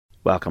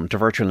Welcome to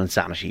Virtual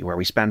Insanity, where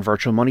we spend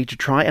virtual money to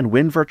try and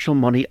win virtual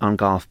money on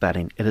golf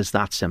betting. It is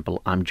that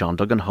simple. I'm John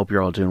Duggan. Hope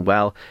you're all doing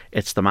well.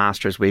 It's the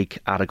Masters week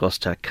at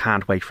Augusta.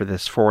 Can't wait for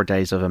this 4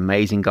 days of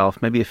amazing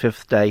golf. Maybe a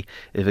fifth day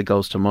if it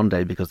goes to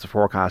Monday because the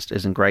forecast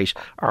isn't great.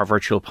 Our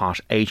virtual pot,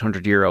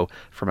 €800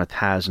 from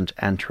 1,000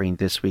 entering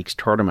this week's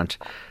tournament.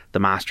 The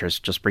Masters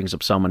just brings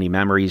up so many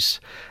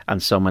memories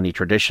and so many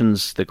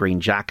traditions. The green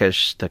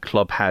jacket, the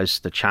clubhouse,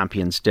 the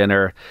champions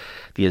dinner,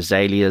 the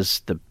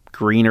azaleas, the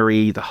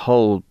greenery, the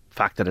whole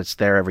fact that it's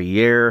there every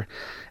year.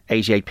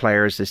 88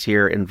 players this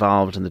year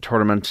involved in the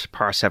tournament.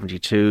 Par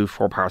 72,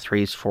 4 par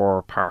 3s,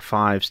 4 par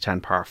 5s,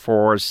 10 par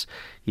 4s.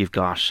 You've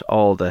got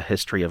all the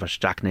history of it.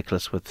 Jack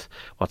Nicklaus with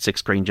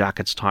 6 green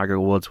jackets,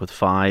 Tiger Woods with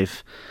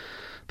 5.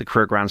 The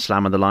career Grand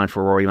Slam on the line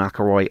for Rory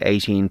McIlroy.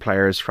 18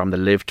 players from the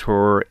Live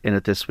Tour in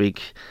it this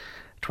week.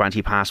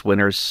 20 past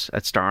winners.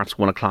 It starts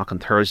 1 o'clock on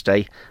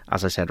Thursday.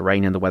 As I said,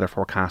 rain in the weather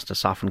forecast. A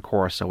softened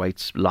course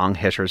awaits. Long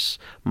hitters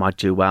might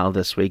do well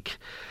this week.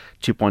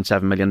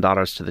 $2.7 million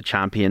to the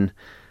champion.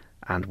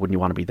 And wouldn't you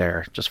want to be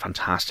there? Just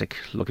fantastic.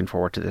 Looking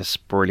forward to this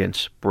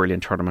brilliant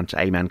tournament.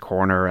 Amen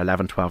Corner,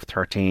 11, 12,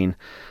 13.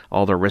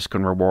 All the risk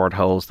and reward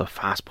holes, the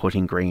fast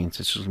putting greens.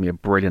 It's just going to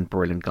be a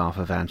brilliant golf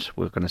event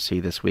we're going to see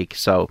this week.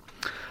 So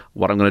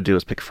what I'm going to do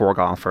is pick 4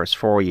 golfers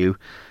for you.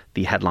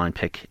 The headline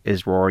pick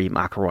is Rory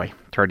McIlroy,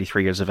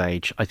 33 years of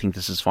age. I think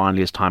this is finally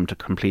his time to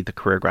complete the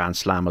career Grand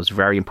Slam. I was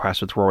very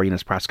impressed with Rory in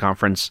his press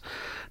conference.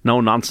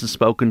 No nonsense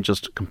spoken,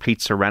 just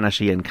complete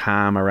serenity and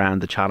calm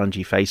around the challenge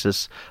he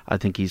faces. I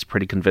think he's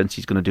pretty convinced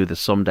he's going to do this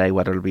someday,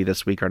 whether it'll be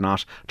this week or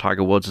not.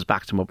 Tiger Woods has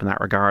backed him up in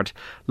that regard.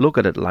 Look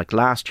at it, like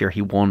last year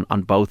he won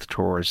on both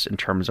tours in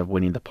terms of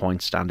winning the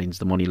point standings,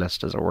 the money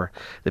list as it were.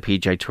 The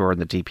PGA Tour and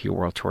the DP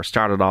World Tour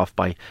started off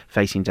by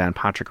facing down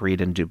Patrick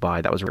Reed in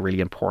Dubai. That was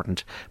really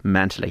important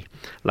mentally.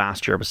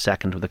 Last year was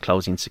second with a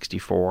closing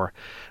 64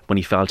 when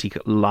he felt he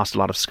lost a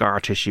lot of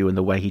scar tissue in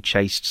the way he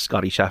chased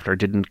Scottie Scheffler.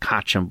 Didn't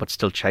catch him but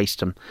still chased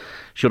him.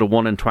 Should have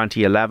won in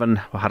 2011,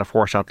 had a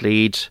 4-shot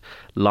lead,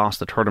 lost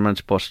the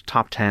tournament, but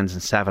top 10s in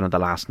 7 of the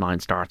last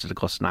 9 starts at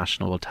Augusta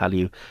National will tell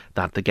you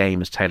that the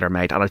game is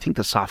tailor-made. And I think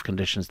the soft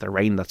conditions, the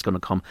rain that's going to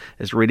come,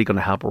 is really going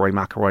to help Rory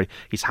McIlroy.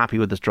 He's happy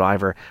with his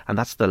driver, and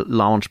that's the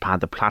launch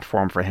pad, the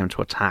platform for him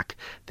to attack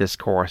this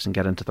course and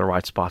get into the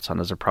right spots on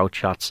his approach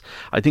shots.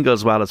 I think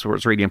as well as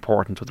it's really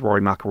important with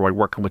Rory McIlroy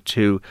working with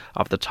 2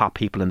 of the top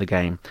people in the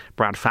game.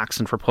 Brad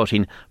Faxon for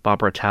putting, Bob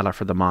Rotella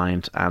for the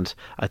mind, and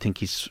I think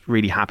he's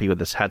really happy with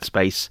his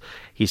headspace.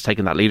 He's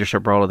taken that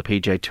leadership role of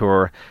the PGA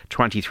Tour,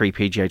 23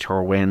 PGA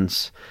Tour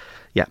wins.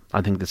 Yeah,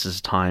 I think this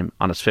is time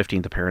on his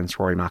 15th appearance,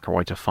 Rory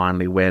McIlroy, to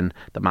finally win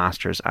the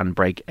Masters and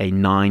break a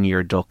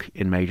 9-year duck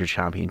in major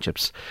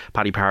championships.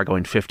 Paddy Power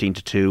going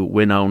 15-2,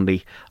 win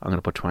only. I'm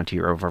going to put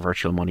 €20 for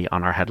virtual money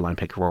on our headline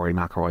pick, Rory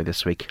McIlroy,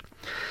 this week.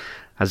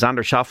 Xander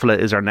Schauffele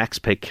is our next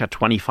pick at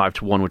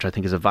 25-1, which I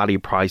think is a value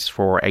price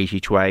for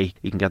 80-A.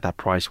 You can get that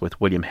price with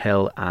William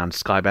Hill and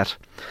Sky Bet.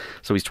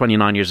 So he's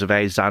 29 years of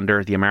age,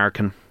 Xander, the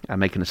American,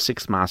 making a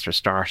 6th Masters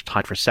start,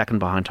 tied for 2nd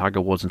behind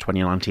Tiger Woods in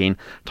 2019,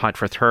 tied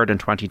for 3rd in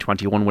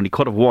 2021 when he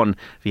could have won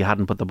if he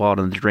hadn't put the ball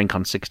in the drink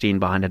on 16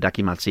 behind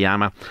Hideki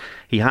Matsuyama.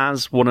 He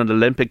has won an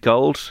Olympic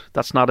gold.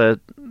 That's not an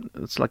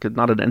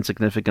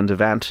insignificant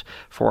event.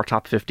 4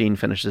 top 15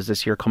 finishes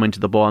this year, coming to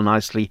the ball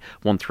nicely.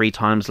 Won 3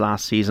 times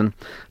last season.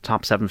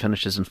 Top 7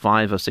 finishes in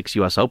 5 of 6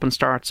 US Open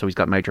starts, so he's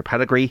got major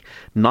pedigree.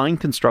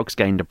 9th in strokes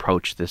gained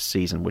approach this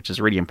season, which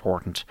is really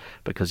important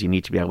because you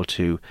need to be able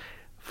to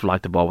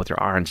flight the ball with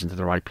your irons into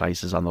the right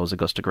places on those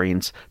Augusta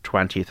greens.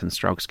 20th in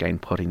strokes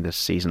gained putting this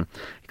season.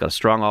 He's got a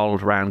strong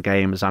all-round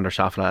game. Xander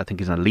Schauffele, I think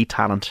he's an elite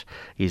talent.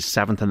 He's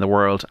 7th in the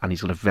world and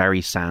he's got a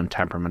very sound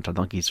temperament. I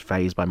don't think he's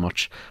fazed by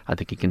much. I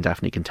think he can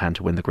definitely contend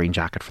to win the green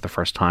jacket for the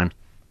first time.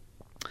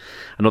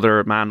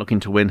 Another man looking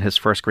to win his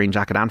first green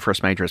jacket and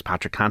first major is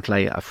Patrick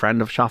Cantlay, a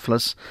friend of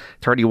Schauffele's,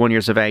 31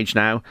 years of age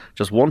now,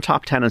 just 1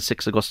 top 10 and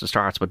 6 Augusta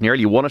starts, but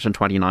nearly won it in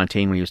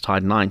 2019 when he was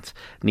tied 9th.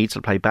 Needs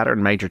to play better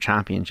in major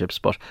championships,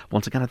 but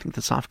once again I think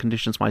the soft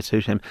conditions might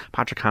suit him.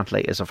 Patrick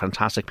Cantlay is a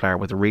fantastic player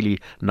with really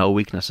no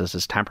weaknesses.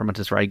 His temperament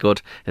is very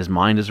good, his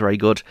mind is very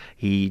good,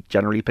 he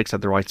generally picks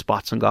at the right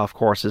spots on golf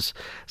courses.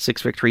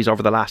 6 victories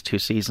over the last 2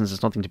 seasons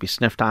is nothing to be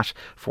sniffed at.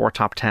 4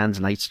 top 10s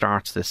and 8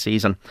 starts this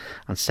season,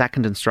 and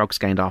 2nd in strokes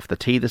gained off the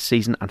tee this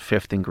season and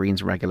 5th in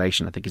greens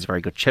regulation. I think he's a very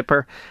good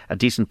chipper, a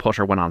decent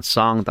putter when on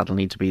song. That'll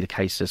need to be the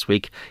case this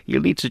week.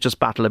 You'll need to just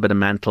battle a bit of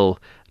mental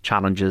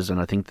challenges,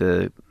 and I think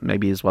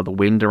maybe as well the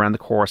wind around the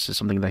course is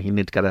something that he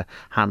need to get a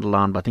handle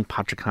on. But I think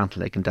Patrick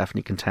Cantlay can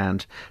definitely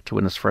contend to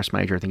win his first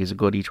major. I think he's a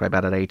good each-way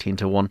bet at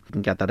 18-1. You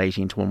can get that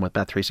 18-1 with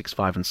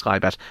Bet365 and Sky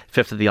Bet.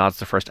 5th of the odds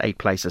the first 8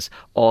 places.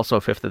 Also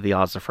 5th of the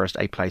odds the first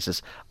 8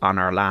 places on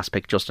our last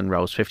pick, Justin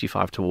Rose,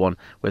 55-1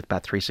 with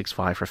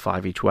Bet365 for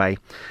 5 each way.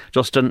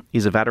 Justin,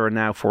 he's a veteran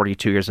now,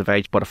 42 years of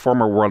age, but a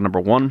former world number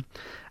 1.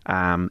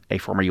 A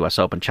former US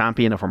Open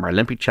champion, a former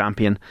Olympic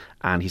champion,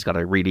 and he's got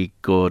a really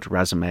good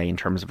resume in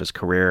terms of his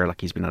career.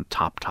 Like, he's been a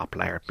top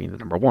player, being the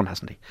number 1,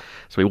 hasn't he?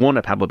 So he won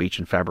at Pebble Beach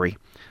in February.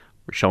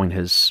 We're showing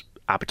his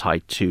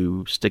appetite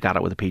to stick at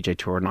it with the PGA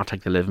Tour, not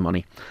take the live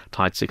money.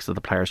 Tied 6th of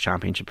the Players'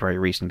 Championship very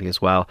recently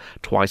as well.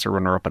 Twice a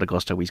runner-up at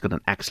Augusta. He's got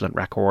an excellent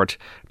record.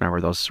 Remember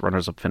those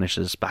runners-up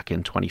finishes back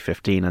in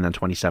 2015 and then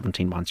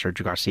 2017 when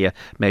Sergio Garcia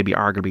maybe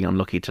arguably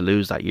unlucky to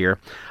lose that year.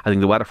 I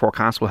think the weather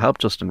forecast will help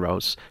Justin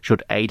Rose,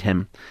 should aid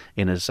him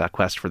in his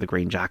quest for the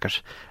green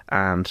jacket.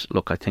 And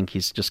look, I think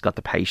he's just got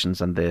the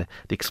patience and the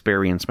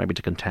experience maybe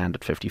to contend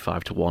at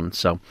 55-1.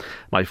 So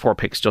my 4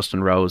 picks: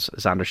 Justin Rose,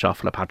 Xander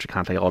Schauffele, Patrick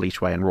Cantlay all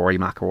each way, and Rory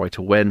McIlroy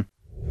to win.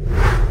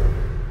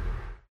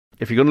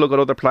 If you're going to look at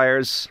other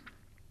players,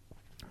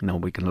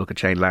 we can look at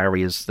Shane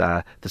Lowry as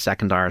the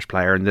second Irish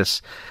player, and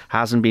this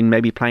hasn't been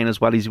maybe playing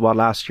as well as he was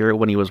last year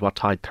when he was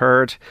tied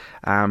third.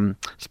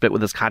 Split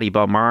with his caddy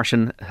Bob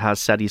Martin, has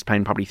said he's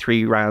playing probably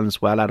 3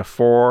 rounds well out of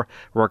 4,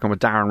 working with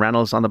Darren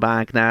Reynolds on the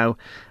bag now.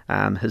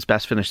 His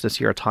best finish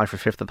this year, a tie for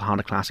 5th at the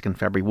Honda Classic in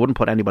February. Wouldn't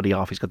put anybody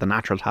off. He's got the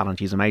natural talent.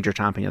 He's a major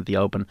champion at the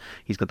Open.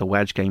 He's got the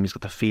wedge game. He's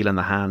got the feel in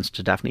the hands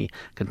to definitely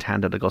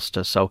contend at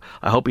Augusta. So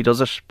I hope he does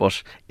it,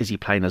 but is he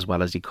playing as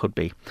well as he could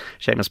be?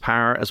 Seamus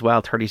Power as well,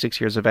 36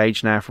 years of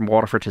age now, from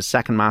Waterford, his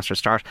second Masters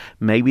start.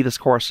 Maybe the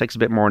score takes a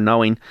bit more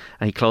knowing,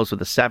 and he closed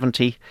with a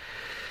 70.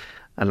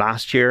 And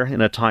last year,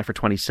 in a tie for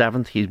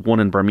 27th, he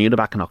won in Bermuda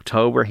back in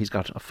October. He's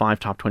got 5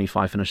 top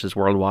 25 finishes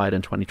worldwide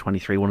in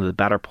 2023. One of the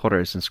better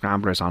putters and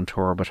scramblers on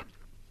tour, but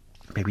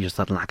maybe just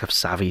that lack of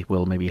savvy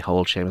will maybe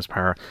hold Seamus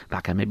Power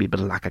back, and maybe a bit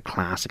of lack of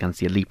class against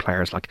the elite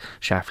players like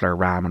Scheffler,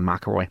 Rahm and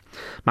McIlroy.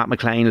 Matt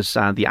McLean is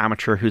the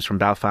amateur who's from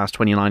Belfast,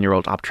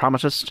 29-year-old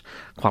optometrist,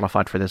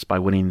 qualified for this by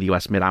winning the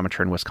US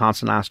Mid-Amateur in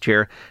Wisconsin last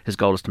year. His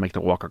goal is to make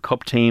the Walker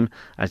Cup team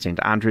at St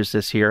Andrews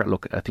this year.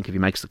 Look, I think if he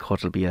makes the cut,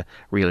 it'll be a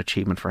real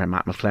achievement for him,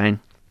 Matt McLean.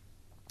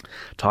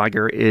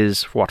 Tiger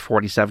is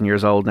 47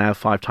 years old now,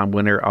 5-time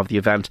winner of the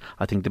event.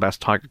 I think the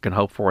best Tiger can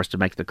hope for is to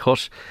make the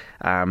cut.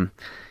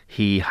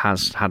 He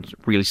has had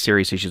really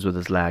serious issues with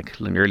his leg.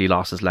 Nearly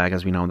lost his leg,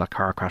 as we know, in that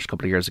car crash a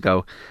couple of years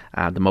ago.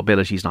 The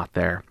mobility's not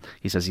there.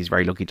 He says he's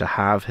very lucky to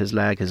have his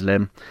leg, his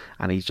limb,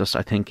 and he's just,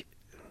 I think,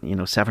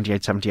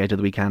 78 at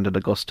the weekend at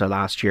Augusta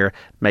last year.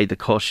 Made the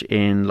cut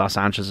in Los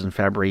Angeles in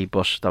February,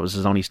 but that was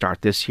his only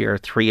start this year.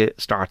 3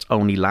 starts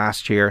only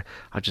last year.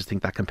 I just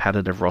think that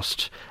competitive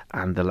rust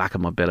and the lack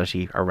of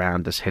mobility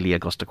around this hilly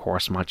Augusta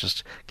course might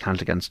just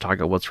count against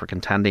Tiger Woods for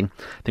contending.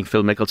 I think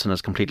Phil Mickelson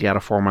is completely out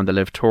of form on the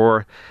Live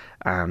Tour,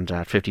 and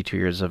 52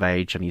 years of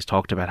age, and he's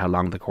talked about how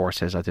long the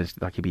course is. I think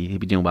like he'd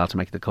be doing well to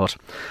make the cut.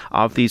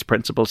 Of these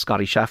principals,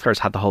 Scotty Scheffler has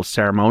had the whole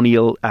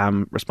ceremonial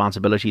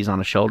responsibilities on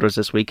his shoulders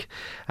this week.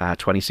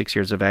 26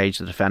 years of age,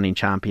 the defending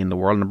champion, the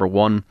world number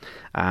 1.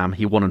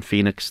 He won in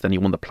Phoenix, then he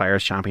won the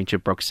Players'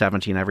 Championship, broke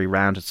 70 in every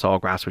round at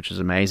Sawgrass, which is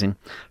amazing.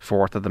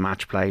 4th of the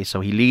match play, so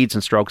he leads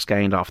in strokes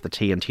gained off the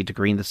tee and tee to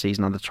green this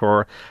season on the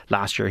tour.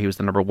 Last year he was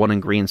the number 1 in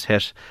greens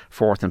hit,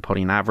 4th in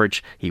putting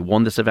average. He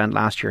won this event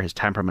last year. His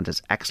temperament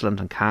is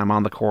excellent and calm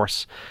on the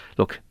course.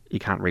 Look, you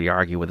can't really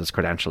argue with his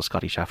credentials,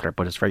 Scotty Scheffler,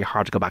 but it's very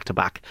hard to go back to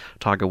back.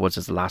 Tiger Woods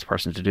is the last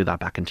person to do that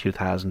back in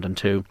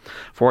 2002.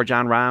 For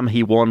Jan Rahm,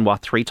 he won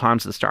 3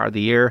 times at the start of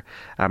the year.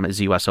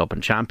 Is US Open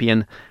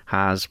champion,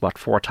 has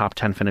 4 top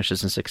 10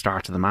 finishes and 6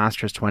 starts at the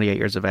Masters, 28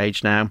 years of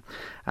age now.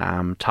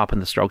 Top in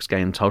the strokes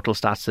gained total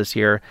stats this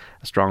year,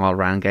 a strong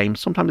all-round game.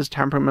 Sometimes his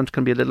temperament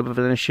can be a little bit of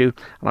an issue,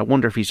 and I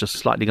wonder if he's just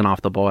slightly gone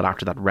off the boil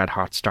after that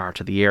red-hot start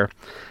to the year.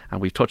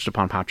 And we've touched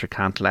upon Patrick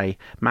Cantlay.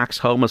 Max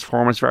Homa's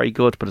form is very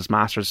good, but his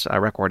Masters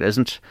record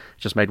isn't.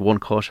 Just made 1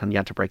 cut and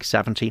yet to break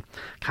 70.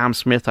 Cam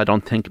Smith, I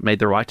don't think, made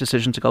the right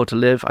decision to go to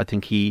Live. I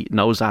think he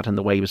knows that in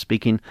the way he was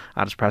speaking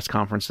at his press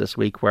conference this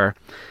week, where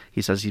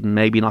he says he's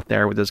maybe not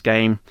there with his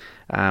game.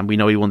 We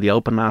know he won the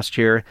Open last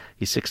year.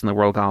 He's 6th in the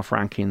world golf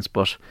rankings,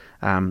 but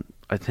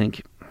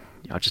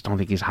I just don't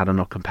think he's had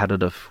enough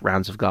competitive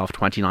rounds of golf.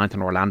 29th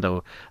in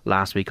Orlando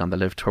last week on the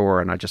Live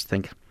Tour, and I just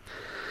think,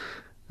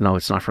 no,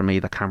 it's not for me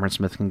that Cameron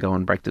Smith can go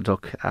and break the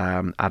duck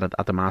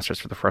at the Masters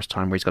for the first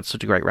time, where he's got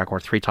such a great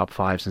record, 3 top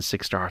 5s and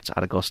 6 starts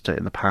at Augusta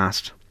in the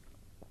past.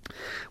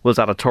 Will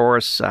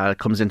Zalatoris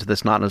comes into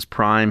this not in his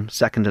prime,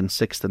 2nd and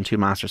 6th in 2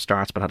 Masters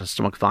starts, but had a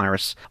stomach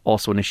virus,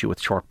 also an issue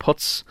with short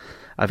putts.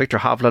 Victor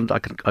Hovland,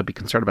 I'd be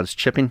concerned about his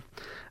chipping.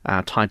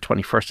 Tied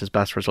 21st, his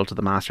best result of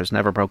the Masters,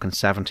 never broken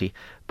 70,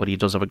 but he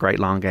does have a great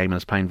long game and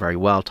is playing very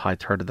well. Tied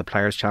 3rd of the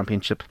Players'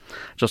 Championship.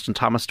 Justin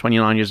Thomas,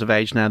 29 years of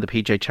age now, the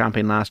PGA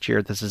champion last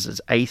year. This is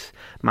his 8th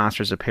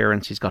Masters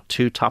appearance. He's got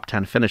 2 top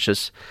 10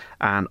 finishes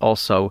and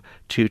also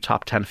 2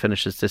 top 10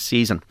 finishes this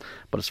season,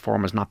 but his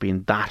form has not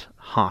been that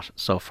hot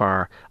so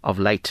far of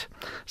late.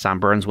 Sam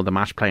Burns won the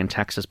match play in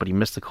Texas, but he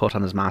missed the cut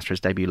on his Masters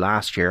debut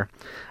last year.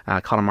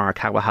 Colin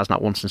Morikawa has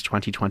not won since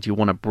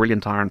 2021, a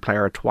brilliant iron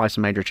player, twice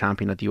a major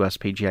champion at the US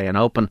PGA and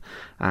Open.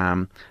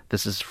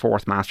 This is his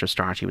 4th Masters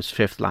start. He was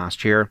 5th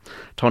last year.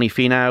 Tony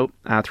Finau,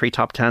 3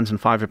 top 10s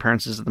and 5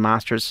 appearances at the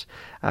Masters.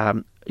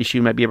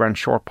 Issue maybe around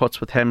short putts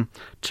with him.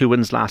 2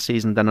 wins last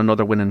season, then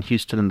another win in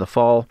Houston in the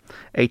fall.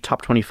 8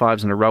 top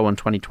 25s in a row in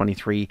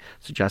 2023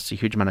 suggests a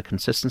huge amount of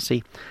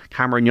consistency.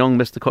 Cameron Young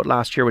missed the cut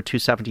last year with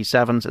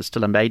 277s. Is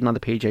still a maiden on the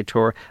PGA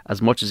Tour.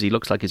 As much as he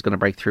looks like he's going to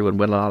break through and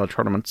win a lot of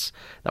tournaments,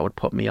 that would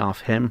put me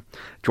off him.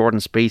 Jordan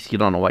Spieth, you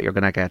don't know what you're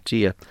going to get, do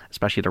you?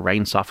 Especially the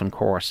rain-softened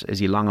course. Is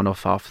he long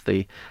enough off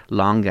the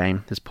long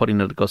game? His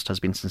putting at Augusta has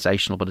been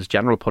sensational, but his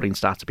general putting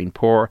stats have been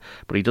poor.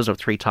 But he does have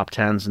 3 top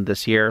 10s in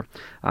this year,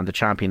 and the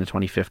champion in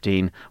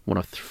 2015, one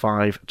of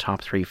 5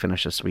 top 3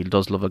 finishes. So he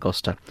does love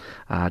Augusta.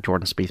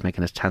 Jordan Spieth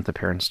making his 10th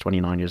appearance,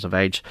 29 years of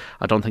age.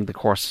 I don't think the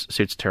course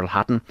suits Tyrrell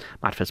Hatton.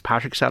 Matt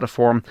Fitzpatrick's out of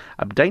form.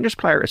 A dangerous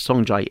player is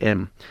Sung Jae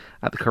Im.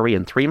 At the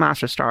Korean, 3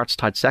 Masters starts,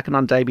 tied second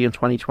on debut in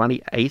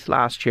 2020, 8th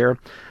last year.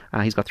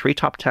 He's got 3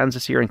 top 10s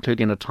this year,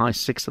 including a tie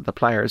 6th at the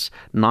Players,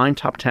 9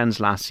 top 10s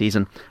last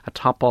season, a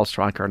top ball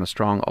striker and a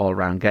strong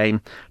all-round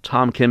game.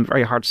 Tom Kim,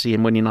 very hard to see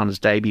him winning on his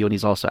debut, and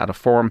he's also out of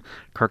form.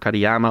 Kirk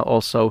Adiyama,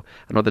 also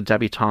another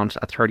debutant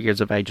at 30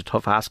 years of age, a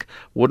tough ask.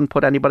 Wouldn't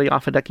put anybody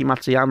off Hideki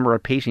Matsuyama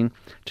repeating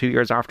 2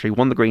 years after he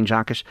won the green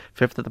jacket.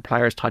 5th at the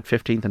Players, tied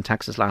 15th in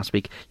Texas last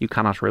week. You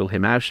cannot rule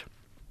him out.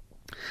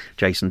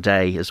 Jason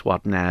Day is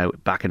what now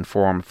back in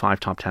form, 5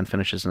 top 10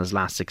 finishes in his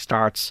last 6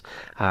 starts,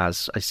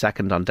 has a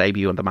 2nd on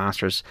debut in the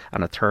Masters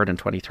and a 3rd in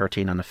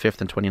 2013 and a 5th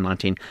in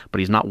 2019, but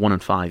he's not won in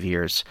 5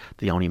 years.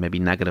 The only maybe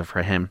negative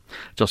for him.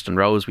 Dustin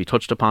Rose, we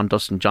touched upon.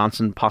 Dustin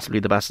Johnson, possibly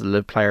the best of the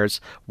LIV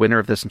players, winner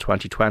of this in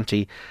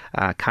 2020,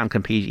 can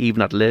compete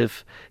even at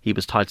LIV. He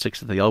was tied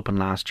 6th at the Open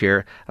last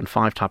year and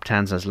 5 top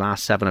 10s in his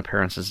last 7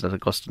 appearances at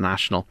Augusta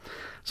National.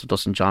 So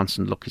Dustin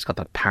Johnson, look, he's got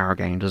that power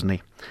game, doesn't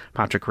he?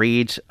 Patrick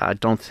Reed, I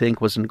don't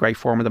think was in great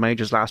form in the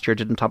majors last year.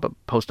 Didn't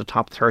post a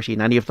top 30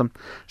 in any of them.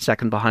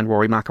 2nd behind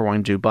Rory McIlroy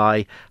in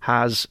Dubai.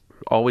 Has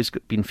always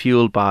been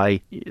fueled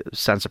by a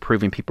sense of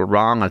proving people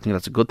wrong. I think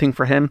that's a good thing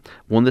for him.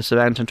 Won this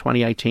event in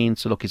 2018.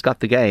 So look, he's got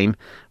the game,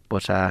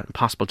 but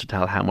impossible to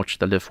tell how much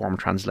the LIV form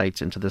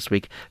translates into this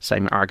week.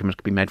 Same argument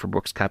could be made for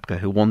Brooks Koepka,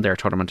 who won their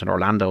tournament in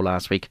Orlando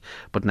last week,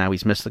 but now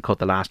he's missed the cut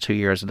the last 2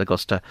 years at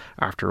Augusta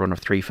after a run of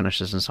 3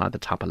 finishes inside the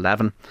top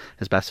 11.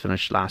 His best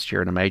finish last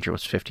year in a major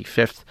was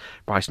 55th.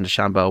 Bryson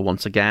DeChambeau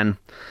once again,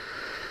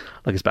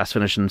 like his best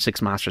finish in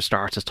 6 Masters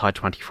starts, is tied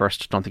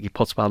 21st. Don't think he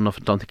puts well enough.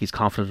 Don't think he's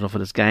confident enough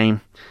with his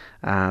game.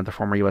 The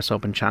former US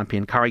Open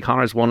champion Corey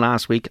Connors won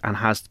last week and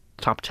has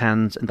top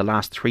 10s in the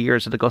last 3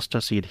 years at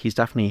Augusta, so he's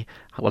definitely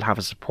will have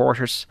his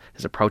supporters.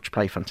 His approach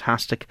play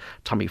fantastic.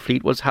 Tommy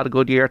Fleetwood's had a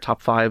good year,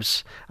 top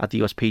 5s at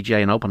the US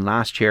PGA and Open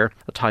last year,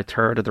 a tied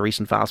 3rd at the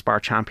recent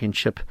Valspar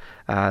Championship.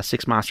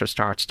 6 Masters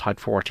starts, tied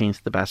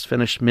 14th, the best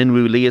finish.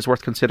 Minwoo Lee is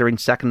worth considering,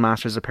 2nd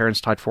Masters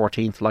appearance, tied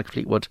 14th like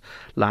Fleetwood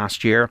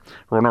last year.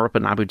 Runner-up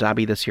in Abu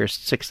Dhabi this year,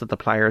 6th at the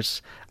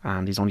Players,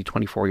 and he's only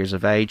 24 years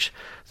of age.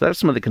 So there's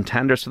some of the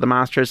contenders for the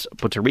Masters.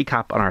 But to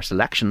recap on our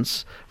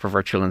selections for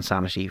Virtual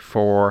Insanity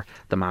for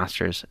the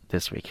Masters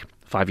this week: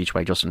 5 each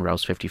way, Justin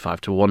Rose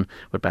 55-1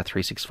 with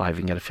Bet365. You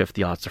can get a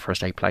 50 odds to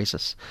first 8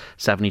 places.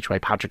 7 each way,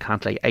 Patrick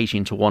Cantlay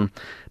 18-1.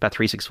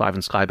 Bet365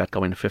 and Sky Bet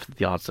going to 5th at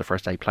the odds to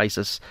first 8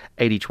 places.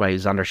 8 each way,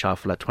 Xander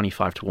Schauffele at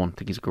 25-1. I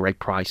think he's a great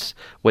price.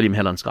 William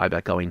Hill and Sky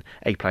Bet going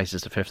 8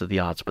 places to 5th at the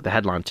odds. But the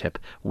headline tip: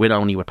 win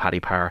only with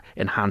Paddy Power.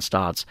 Enhanced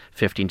odds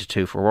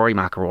 15-2 for Rory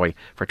McIlroy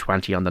for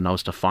 20 on the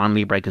nose to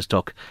finally break his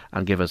duck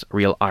and give us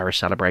real Irish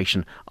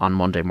celebration on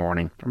Monday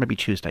morning, or maybe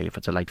Tuesday if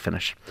it's a late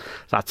finish.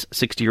 So that's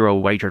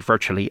 €60 wagered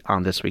virtually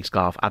on this week's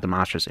golf at the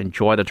Masters.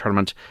 Enjoy the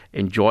tournament,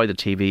 enjoy the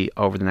TV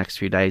over the next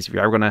few days. If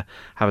you're ever going to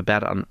have a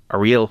bet on a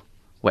real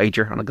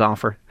wager on a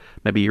golfer,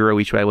 maybe Euro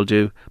each way will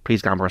do.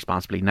 Please gamble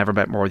responsibly. Never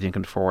bet more than you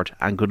can afford,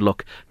 and good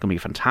luck. It's going to be a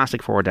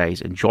fantastic 4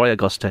 days. Enjoy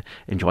Augusta,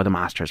 enjoy the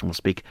Masters, and we'll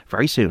speak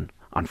very soon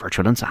on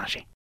Virtual Insanity.